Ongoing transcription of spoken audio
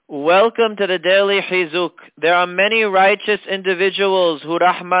Welcome to the daily Chizuk. There are many righteous individuals who,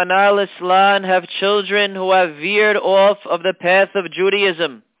 Rahmana al-Islan, have children who have veered off of the path of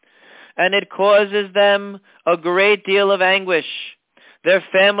Judaism, and it causes them a great deal of anguish. Their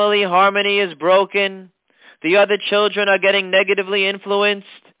family harmony is broken, the other children are getting negatively influenced,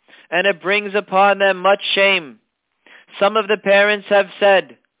 and it brings upon them much shame. Some of the parents have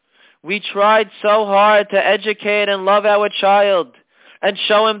said, "We tried so hard to educate and love our child, and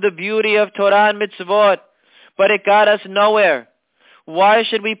show him the beauty of Torah and mitzvot, but it got us nowhere. Why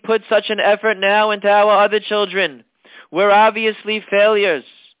should we put such an effort now into our other children? We're obviously failures."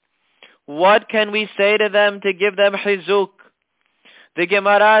 What can we say to them to give them chizuk? The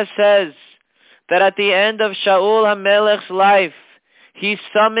Gemara says that at the end of Shaul HaMelech's life, he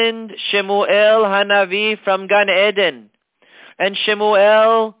summoned Shemuel Hanavi from Gan Eden, and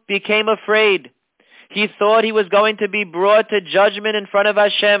Shemuel became afraid. He thought he was going to be brought to judgment in front of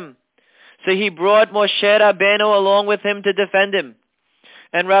Hashem. So he brought Moshe Rabbeinu along with him to defend him.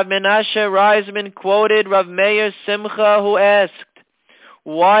 And Rav Menashe Reisman quoted Rav Meir Simcha, who asked,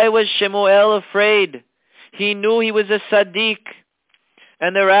 why was Shemuel afraid? He knew he was a tzaddik.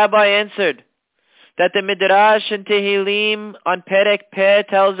 And the rabbi answered that the Midrash in Tehillim on Perek Peh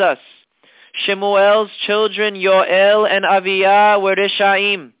tells us, Shemuel's children Yoel and Aviyah were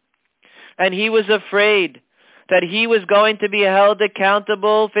Rishaim. And he was afraid that he was going to be held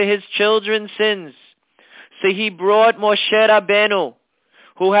accountable for his children's sins. So he brought Moshe Rabbeinu,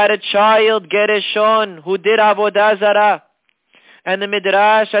 who had a child, Gereshon, who did Avodah Zarah. And the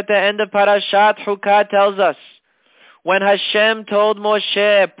Midrash at the end of Parashat Chukah tells us, when Hashem told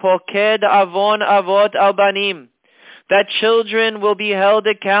Moshe, Poked Avon Avot Al Banim, that children will be held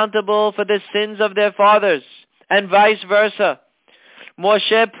accountable for the sins of their fathers, and vice versa.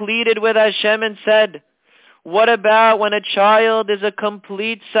 Moshe pleaded with Hashem and said, what about when a child is a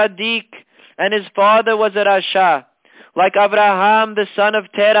complete tzaddik and his father was a rasha, like Abraham, the son of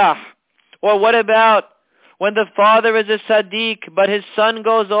Terach? Or what about when the father is a tzaddik but his son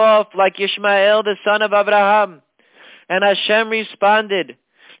goes off, like Ishmael, the son of Abraham? And Hashem responded,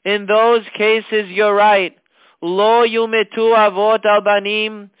 in those cases you're right. Lo yumitu avot al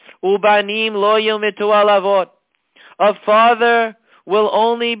banim, ubanim lo yumitu al avot. A father will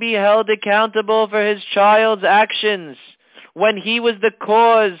only be held accountable for his child's actions when he was the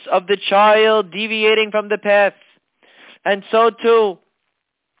cause of the child deviating from the path. And so too,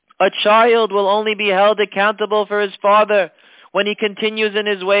 a child will only be held accountable for his father when he continues in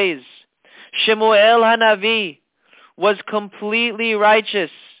his ways. Shemuel Hanavi was completely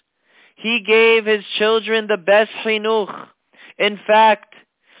righteous. He gave his children the best chinuch. In fact,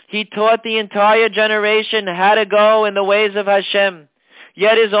 he taught the entire generation how to go in the ways of Hashem.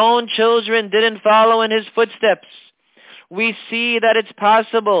 Yet his own children didn't follow in his footsteps. We see that it's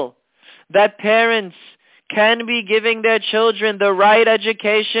possible that parents can be giving their children the right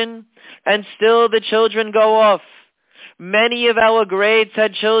education and still the children go off. Many of our greats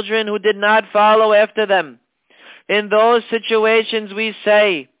had children who did not follow after them. In those situations we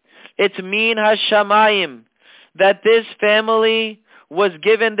say, it's min hashamayim, that this family was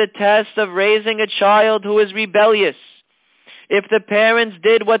given the test of raising a child who is rebellious. If the parents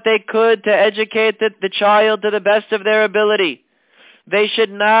did what they could to educate the child to the best of their ability, they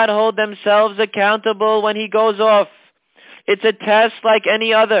should not hold themselves accountable when he goes off. It's a test like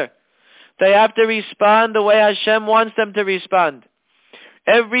any other. They have to respond the way Hashem wants them to respond.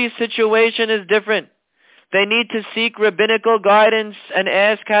 Every situation is different. They need to seek rabbinical guidance and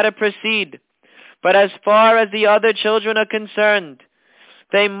ask how to proceed. But as far as the other children are concerned,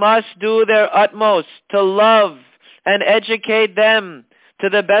 they must do their utmost to love and educate them to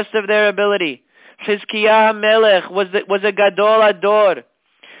the best of their ability. Chizkiah HaMelech was a Gadol Ador.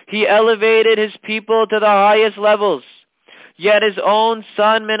 He elevated his people to the highest levels. Yet his own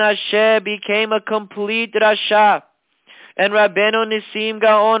son Menashe became a complete rasha. And Rabbeinu Nisim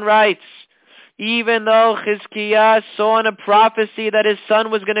Gaon writes, even though Chizkiah saw in a prophecy that his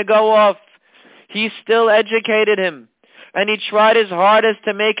son was going to go off, he still educated him. And he tried his hardest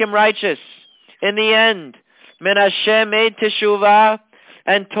to make him righteous. In the end, Menashe made teshuvah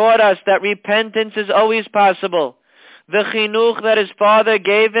and taught us that repentance is always possible. The chinuch that his father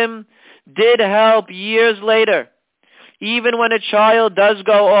gave him did help years later. Even when a child does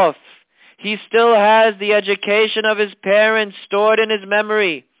go off, he still has the education of his parents stored in his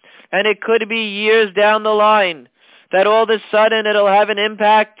memory. And it could be years down the line that all of a sudden it'll have an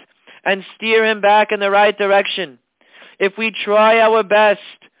impact and steer him back in the right direction. If we try our best,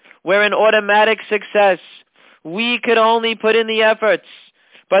 we're an automatic success. We could only put in the efforts,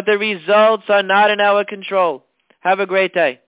 but the results are not in our control. Have a great day.